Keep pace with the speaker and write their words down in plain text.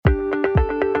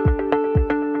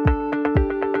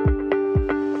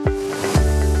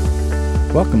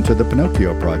Welcome to the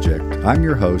Pinocchio Project. I'm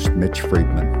your host, Mitch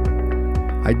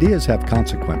Friedman. Ideas have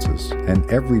consequences, and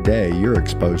every day you're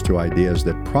exposed to ideas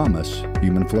that promise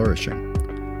human flourishing.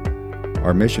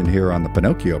 Our mission here on the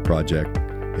Pinocchio Project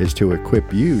is to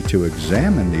equip you to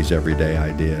examine these everyday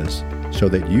ideas so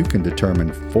that you can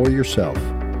determine for yourself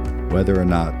whether or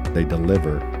not they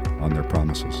deliver on their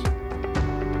promises.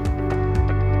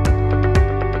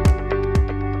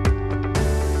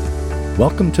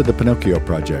 Welcome to the Pinocchio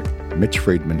Project. Mitch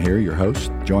Friedman here, your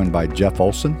host, joined by Jeff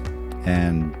Olson.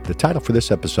 And the title for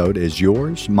this episode is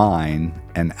Yours, Mine,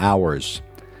 and Ours.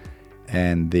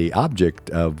 And the object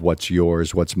of what's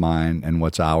yours, what's mine, and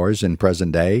what's ours in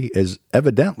present day is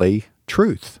evidently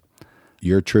truth.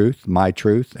 Your truth, my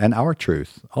truth, and our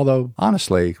truth. Although,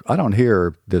 honestly, I don't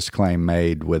hear this claim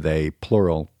made with a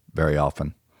plural very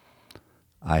often.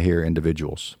 I hear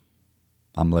individuals.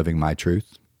 I'm living my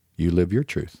truth. You live your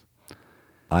truth.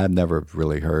 I've never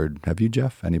really heard, have you,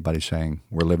 Jeff, anybody saying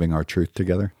we're living our truth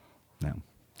together? No.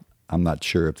 I'm not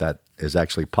sure if that is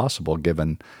actually possible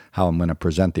given how I'm going to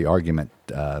present the argument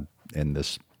in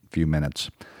this few minutes.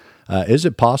 Is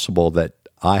it possible that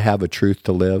I have a truth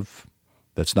to live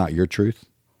that's not your truth,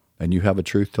 and you have a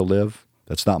truth to live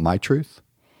that's not my truth?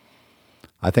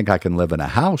 I think I can live in a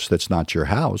house that's not your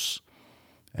house,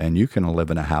 and you can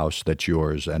live in a house that's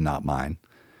yours and not mine.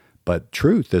 But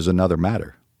truth is another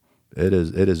matter. It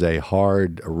is a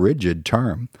hard, rigid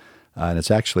term, and it's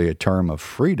actually a term of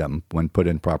freedom when put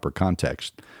in proper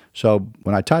context. So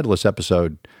when I title this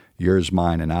episode, Yours,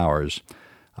 Mine, and Ours,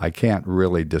 I can't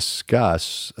really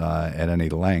discuss at any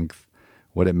length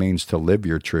what it means to live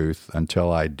your truth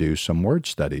until I do some word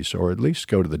studies, or at least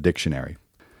go to the dictionary.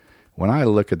 When I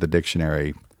look at the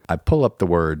dictionary, I pull up the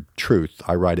word truth.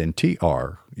 I write in Truth,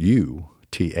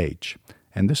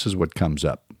 and this is what comes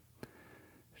up.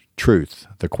 Truth,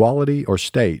 the quality or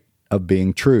state of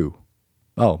being true.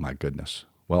 Oh, my goodness.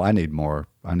 Well, I need more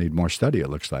study, it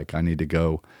looks like. I need to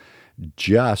go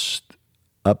just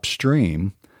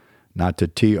upstream, not to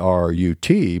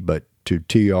T-R-U-T, but to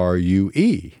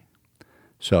T-R-U-E.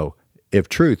 So if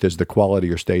truth is the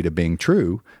quality or state of being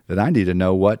true, then I need to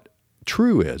know what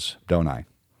true is, don't I?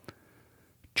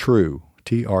 True,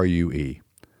 T-R-U-E.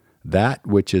 That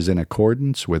which is in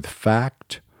accordance with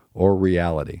fact or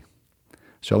reality.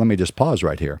 So let me just pause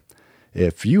right here.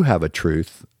 If you have a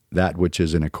truth, that which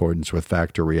is in accordance with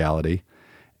fact or reality,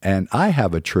 and I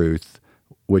have a truth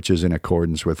which is in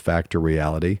accordance with fact or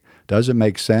reality, does it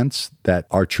make sense that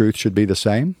our truth should be the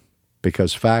same?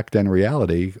 Because fact and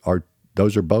reality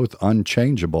those are both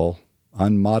unchangeable,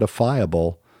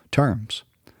 unmodifiable terms.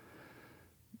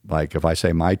 Like if I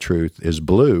say my truth is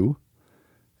blue,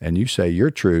 and you say your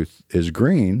truth is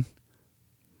green,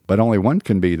 but only one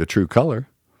can be the true color,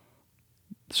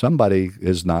 somebody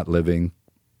is not living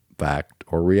fact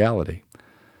or reality.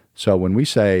 So when we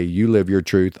say you live your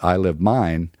truth, I live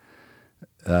mine,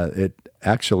 it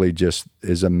actually just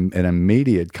is an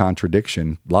immediate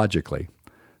contradiction logically.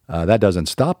 That doesn't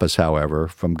stop us, however,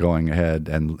 from going ahead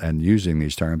and using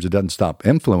these terms. It doesn't stop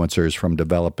influencers from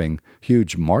developing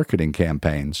huge marketing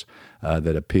campaigns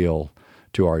that appeal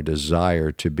to our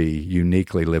desire to be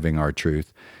uniquely living our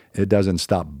truth. It doesn't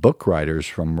stop book writers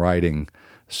from writing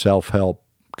self-help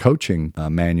coaching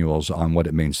manuals on what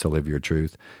it means to live your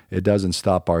truth. It doesn't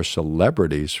stop our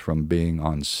celebrities from being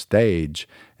on stage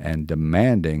and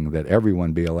demanding that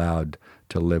everyone be allowed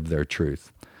to live their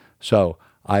truth. So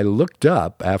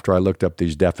after I looked up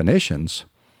these definitions,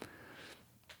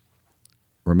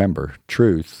 remember,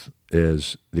 truth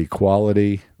is the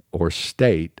quality or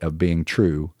state of being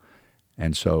true.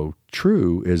 And so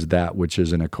true is that which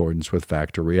is in accordance with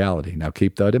fact or reality. Now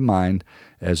keep that in mind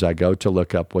as I go to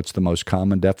look up what's the most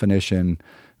common definition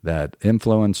that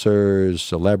influencers,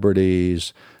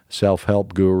 celebrities,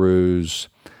 self-help gurus,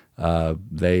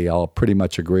 they all pretty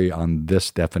much agree on this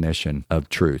definition of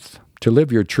truth. To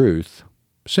live your truth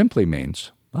simply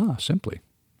means, simply.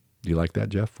 You like that,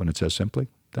 Jeff, when it says simply?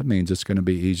 That means it's going to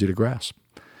be easy to grasp.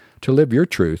 To live your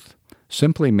truth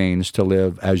simply means to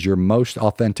live as your most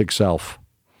authentic self,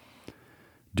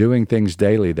 doing things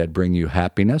daily that bring you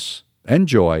happiness and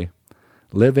joy,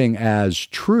 living as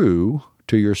true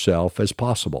to yourself as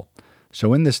possible.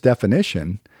 So in this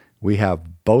definition, we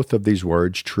have both of these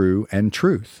words, true and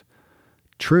truth.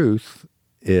 Truth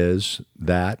is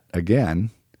that,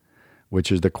 again,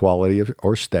 which is the quality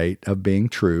or state of being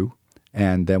true,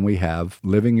 and then we have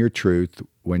living your truth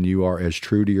when you are as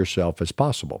true to yourself as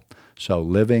possible. So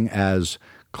living as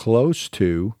close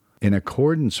to, in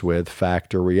accordance with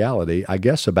fact or reality, I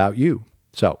guess, about you.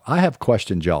 So I have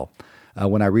questions, y'all.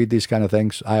 When I read these kind of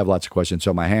things, I have lots of questions.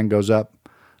 So my hand goes up.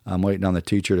 I'm waiting on the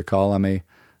teacher to call on me.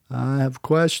 I have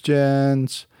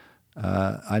questions.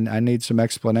 I need some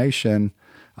explanation.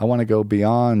 I want to go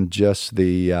beyond just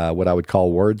the what I would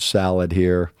call word salad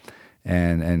here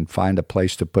and find a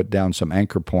place to put down some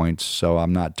anchor points so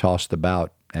I'm not tossed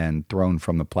about and thrown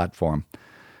from the platform.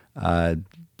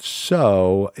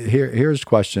 So here's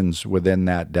questions within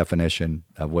that definition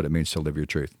of what it means to live your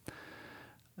truth.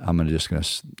 I'm just going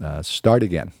to start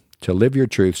again. To live your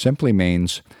truth simply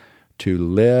means to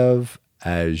live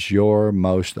as your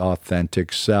most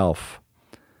authentic self.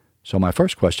 So my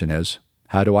first question is,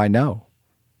 how do I know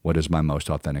what is my most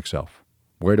authentic self?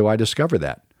 Where do I discover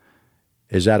that?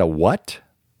 Is that a what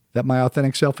that my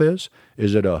authentic self is?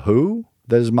 Is it a who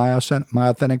that is my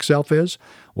authentic self is?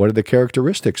 What are the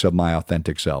characteristics of my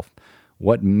authentic self?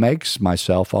 What makes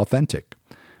myself authentic?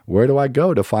 Where do I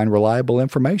go to find reliable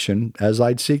information as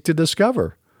I'd seek to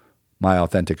discover my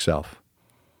authentic self?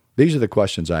 These are the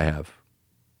questions I have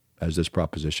as this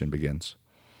proposition begins.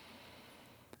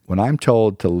 When I'm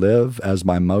told to live as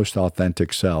my most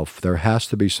authentic self, there has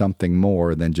to be something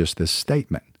more than just this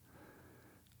statement.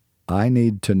 I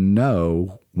need to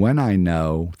know when I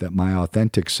know that my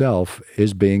authentic self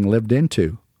is being lived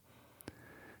into.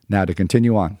 Now, to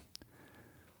continue on.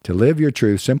 To live your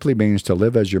truth simply means to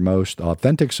live as your most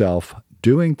authentic self,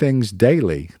 doing things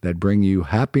daily that bring you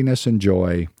happiness and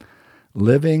joy,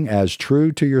 living as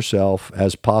true to yourself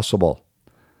as possible.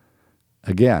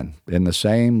 Again, in the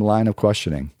same line of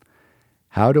questioning,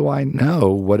 how do I know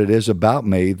what it is about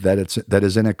me that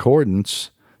is in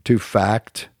accordance to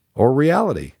fact or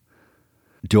reality?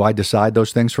 Do I decide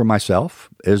those things for myself?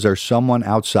 Is there someone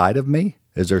outside of me?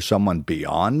 Is there someone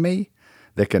beyond me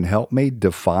that can help me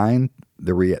define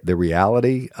the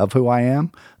reality of who I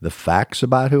am, the facts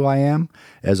about who I am,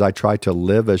 as I try to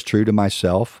live as true to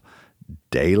myself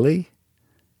daily,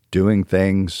 doing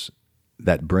things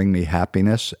that bring me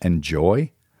happiness and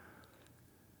joy?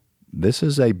 This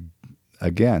is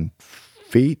again,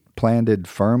 feet planted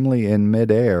firmly in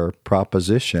midair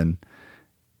proposition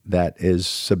that is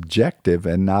subjective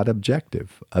and not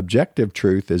objective. Objective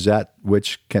truth is that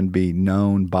which can be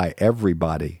known by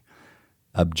everybody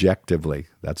objectively.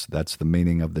 That's the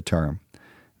meaning of the term.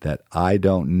 That I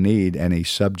don't need any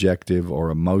subjective or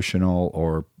emotional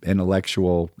or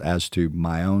intellectual as to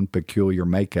my own peculiar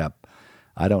makeup.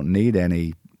 I don't need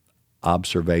any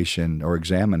observation or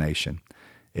examination.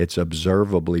 It's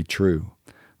observably true.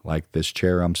 Like this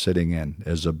chair I'm sitting in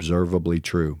is observably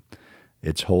true.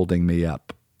 It's holding me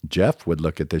up. Jeff would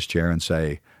look at this chair and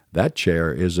say, that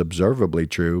chair is observably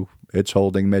true. It's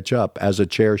holding Mitch up, as a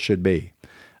chair should be.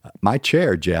 My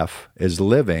chair, Jeff, is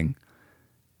living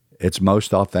its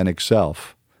most authentic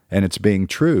self, and it's being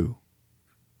true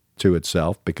to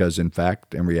itself because, in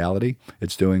fact, in reality,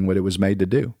 it's doing what it was made to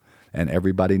do, and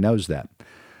everybody knows that.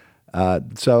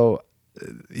 So,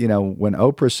 when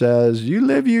Oprah says, you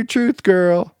live your truth,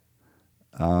 girl,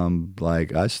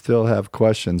 I still have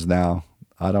questions now.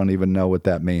 I don't even know what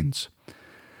that means.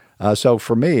 So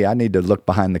for me, I need to look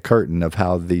behind the curtain of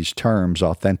how these terms,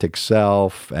 authentic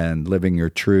self and living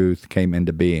your truth, came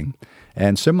into being.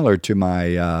 And similar to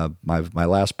my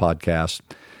last podcast,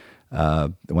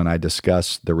 when I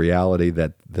discussed the reality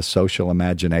that the social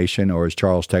imagination, or as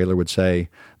Charles Taylor would say,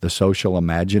 the social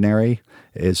imaginary,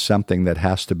 is something that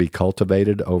has to be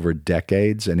cultivated over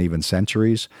decades and even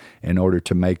centuries in order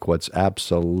to make what's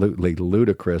absolutely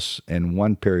ludicrous in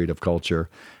one period of culture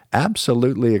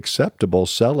absolutely acceptable,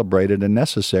 celebrated, and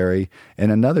necessary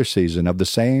in another season of the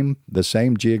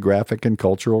same geographic and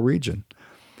cultural region.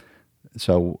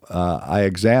 So I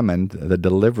examined the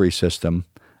delivery system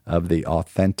of the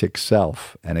authentic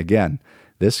self. And again,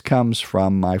 this comes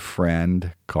from my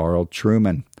friend Carl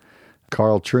Trueman.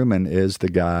 Carl Trueman is the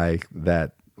guy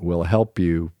that will help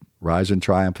you rise and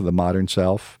triumph of the modern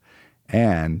self,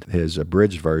 and his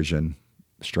abridged version,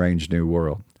 Strange New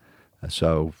World.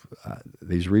 So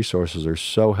these resources are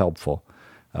so helpful.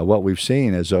 What we've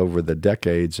seen is over the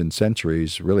decades and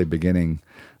centuries, really beginning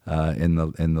in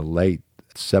the late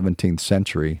 17th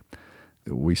century,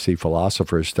 we see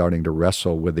philosophers starting to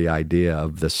wrestle with the idea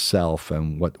of the self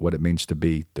and what it means to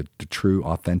be the true,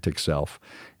 authentic self.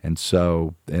 And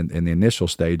so in the initial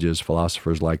stages,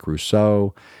 philosophers like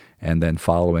Rousseau, and then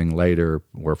following later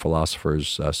were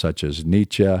philosophers such as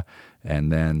Nietzsche,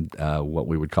 and then what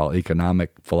we would call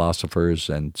economic philosophers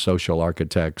and social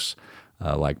architects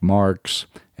like Marx,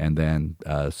 and then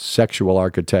sexual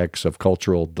architects of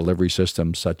cultural delivery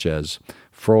systems such as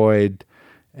Freud,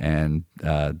 and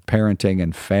parenting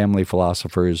and family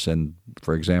philosophers, and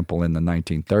for example, in the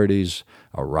 1930s,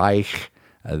 Reich.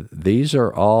 These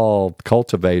are all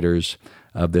cultivators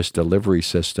of this delivery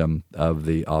system of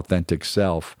the authentic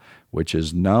self, which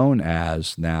is known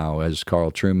as now, as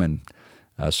Carl Trueman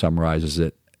summarizes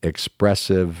it,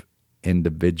 expressive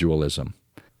individualism.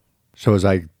 So as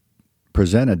I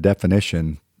present a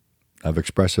definition of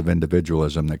expressive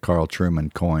individualism that Carl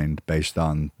Trueman coined based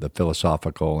on the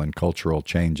philosophical and cultural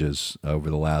changes over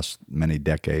the last many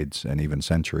decades and even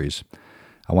centuries,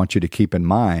 I want you to keep in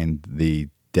mind the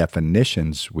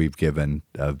definitions we've given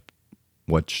of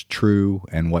what's true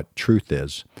and what truth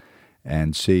is,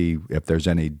 and see if there's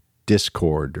any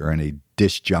discord or any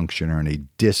disjunction or any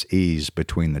dis-ease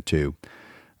between the two.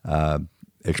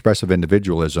 Expressive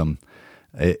individualism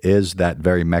is that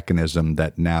very mechanism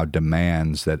that now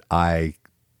demands that I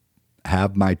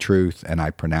have my truth and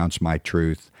I pronounce my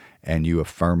truth and you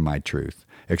affirm my truth.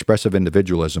 Expressive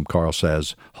individualism, Carl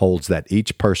says, holds that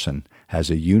each person has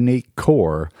a unique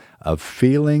core of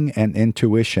feeling and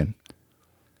intuition.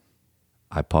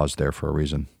 I paused there for a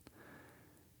reason.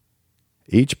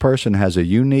 Each person has a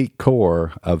unique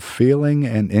core of feeling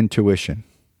and intuition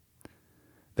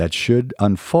that should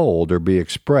unfold or be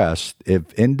expressed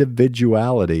if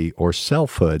individuality or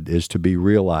selfhood is to be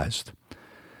realized.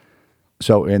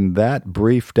 So in that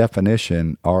brief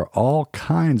definition are all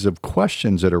kinds of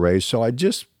questions that are raised. So I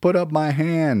just put up my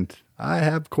hand. I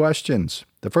have questions.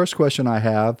 The first question I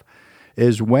have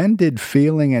is, when did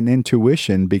feeling and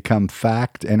intuition become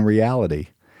fact and reality?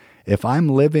 If I'm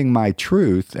living my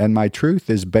truth and my truth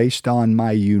is based on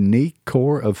my unique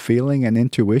core of feeling and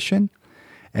intuition,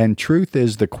 and truth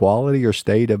is the quality or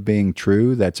state of being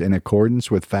true that's in accordance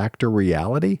with fact or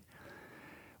reality,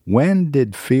 when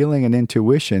did feeling and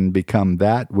intuition become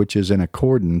that which is in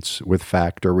accordance with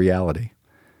fact or reality?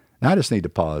 Now I just need to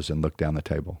pause and look down the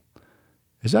table.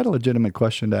 Is that a legitimate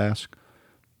question to ask?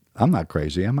 I'm not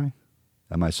crazy, am I?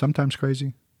 Am I sometimes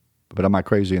crazy? But am I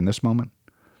crazy in this moment?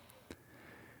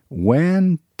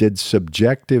 When did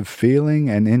subjective feeling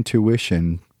and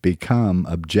intuition become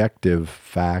objective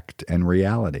fact and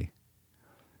reality?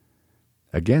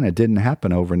 Again, it didn't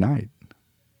happen overnight,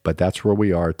 but that's where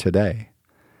we are today.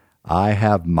 I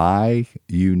have my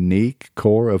unique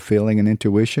core of feeling and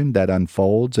intuition that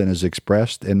unfolds and is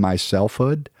expressed in my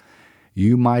selfhood.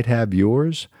 You might have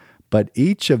yours, but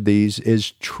each of these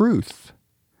is truth,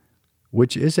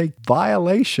 which is a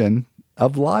violation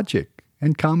of logic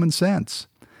and common sense.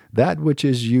 That which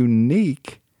is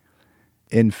unique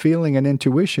in feeling and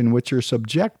intuition, which are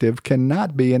subjective,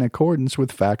 cannot be in accordance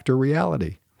with fact or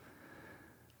reality.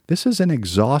 This is an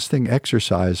exhausting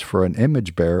exercise for an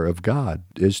image bearer of God,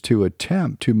 is to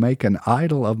attempt to make an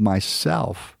idol of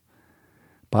myself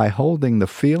by holding the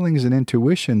feelings and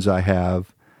intuitions I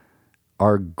have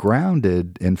are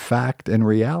grounded in fact and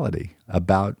reality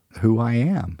about who I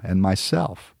am and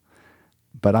myself.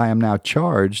 But I am now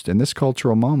charged in this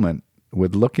cultural moment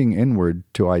with looking inward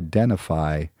to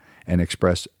identify and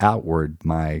express outward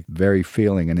my very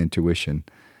feeling and intuition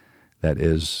that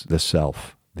is the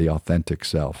self, the authentic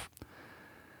self.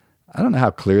 I don't know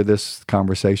how clear this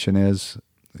conversation is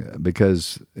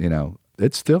because,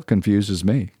 it still confuses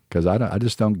me because I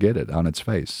just don't get it on its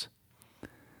face.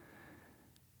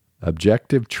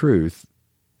 Objective truth,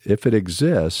 if it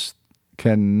exists,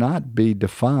 cannot be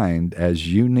defined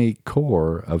as unique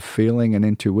core of feeling and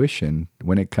intuition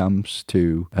when it comes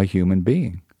to a human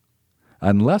being.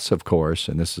 Unless, of course,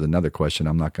 and this is another question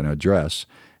I'm not going to address,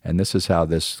 and this is how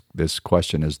this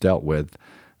question is dealt with.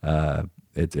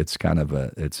 It's kind of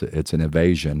it's an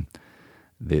evasion.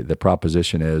 The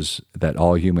proposition is that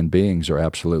all human beings are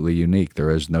absolutely unique. There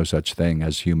is no such thing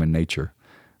as human nature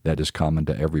that is common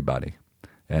to everybody,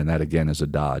 and that again is a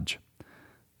dodge.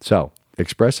 So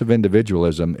expressive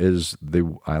individualism is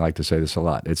I like to say this a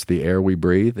lot. It's the air we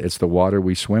breathe. It's the water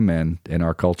we swim in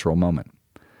our cultural moment.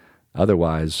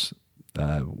 Otherwise,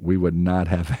 we would not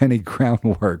have any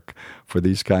groundwork for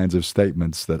these kinds of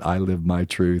statements that I live my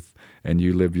truth and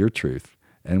you live your truth.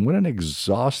 And what an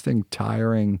exhausting,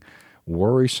 tiring,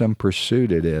 worrisome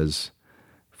pursuit it is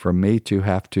for me to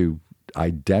have to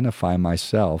identify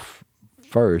myself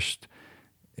first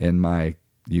in my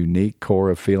unique core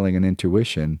of feeling and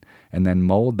intuition and then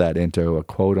mold that into a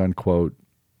quote-unquote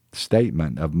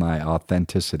statement of my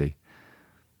authenticity.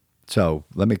 So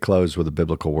let me close with a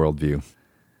biblical worldview.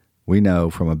 We know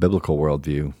from a biblical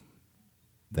worldview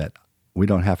that we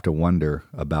don't have to wonder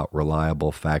about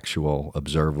reliable, factual,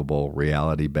 observable,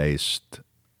 reality-based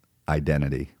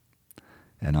identity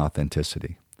and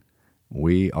authenticity.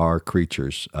 We are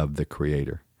creatures of the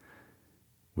Creator.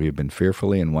 We have been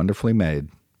fearfully and wonderfully made,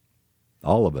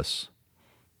 all of us,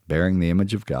 bearing the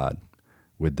image of God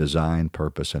with design,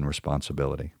 purpose, and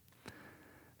responsibility.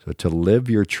 So to live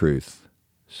your truth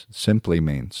simply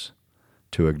means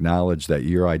to acknowledge that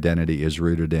your identity is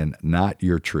rooted in not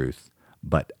your truth,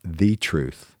 but the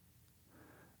truth.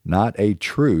 Not a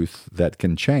truth that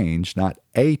can change, not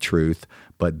a truth,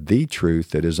 but the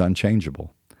truth that is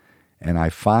unchangeable. And I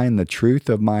find the truth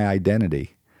of my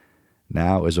identity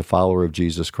now as a follower of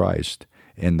Jesus Christ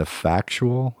in the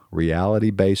factual,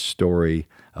 reality-based story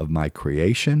of my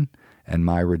creation and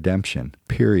my redemption,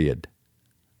 period.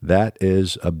 That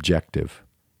is objective.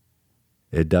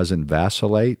 It doesn't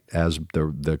vacillate as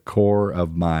the core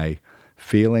of my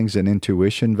feelings and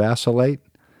intuition vacillate.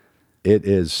 It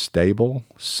is stable,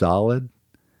 solid.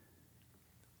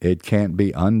 It can't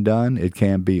be undone. It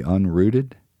can't be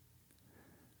unrooted.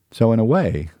 So in a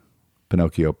way,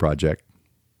 Pinocchio Project,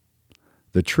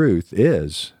 the truth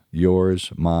is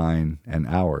yours, mine, and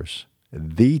ours.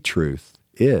 The truth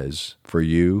is for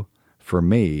you, for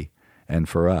me, and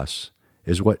for us.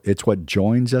 It's what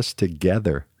joins us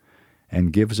together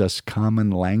and gives us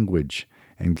common language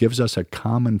and gives us a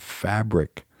common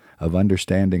fabric of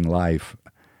understanding life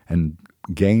and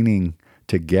gaining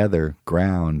together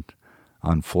ground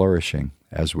on flourishing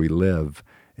as we live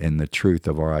in the truth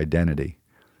of our identity.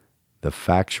 The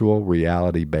factual,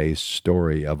 reality-based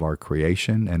story of our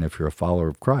creation, and if you're a follower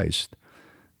of Christ,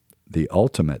 the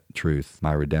ultimate truth,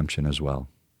 my redemption as well.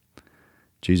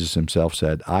 Jesus himself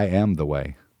said, I am the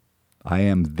way, I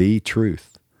am the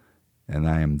truth, and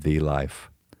I am the life.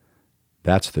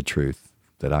 That's the truth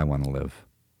that I want to live.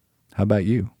 How about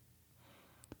you?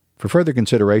 For further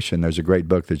consideration, there's a great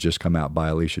book that's just come out by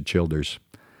Alicia Childers.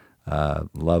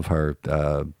 Love her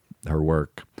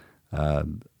work.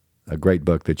 A great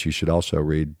book that you should also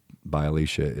read by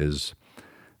Alicia is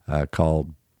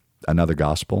called Another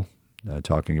Gospel,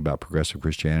 talking about progressive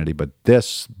Christianity. But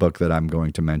this book that I'm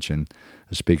going to mention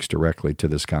speaks directly to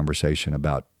this conversation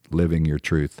about living your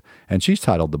truth. And she's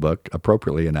titled the book,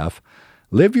 appropriately enough,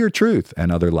 Live Your Truth and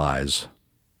Other Lies,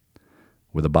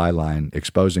 with a byline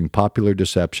exposing popular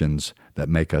deceptions that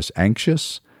make us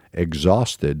anxious,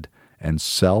 exhausted, and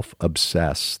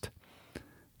self-obsessed.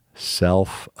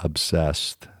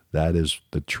 Self-obsessed. That is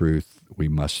the truth we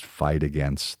must fight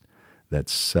against, that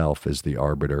self is the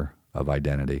arbiter of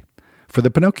identity. For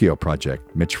the Pinocchio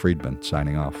Project, Mitch Friedman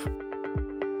signing off.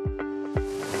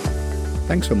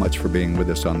 Thanks so much for being with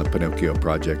us on the Pinocchio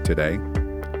Project today.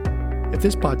 If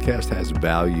this podcast has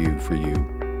value for you,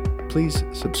 please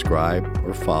subscribe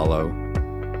or follow,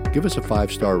 give us a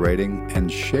 5-star rating, and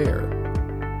share.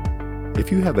 If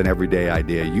you have an everyday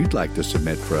idea you'd like to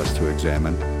submit for us to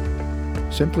examine,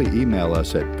 simply email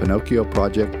us at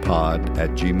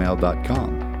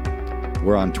pinocchioprojectpod@gmail.com.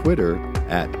 We're on Twitter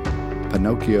at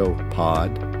PinocchioPod,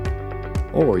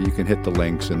 or you can hit the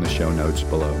links in the show notes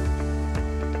below.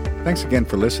 Thanks again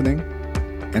for listening,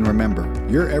 and remember,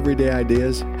 your everyday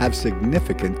ideas have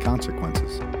significant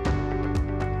consequences.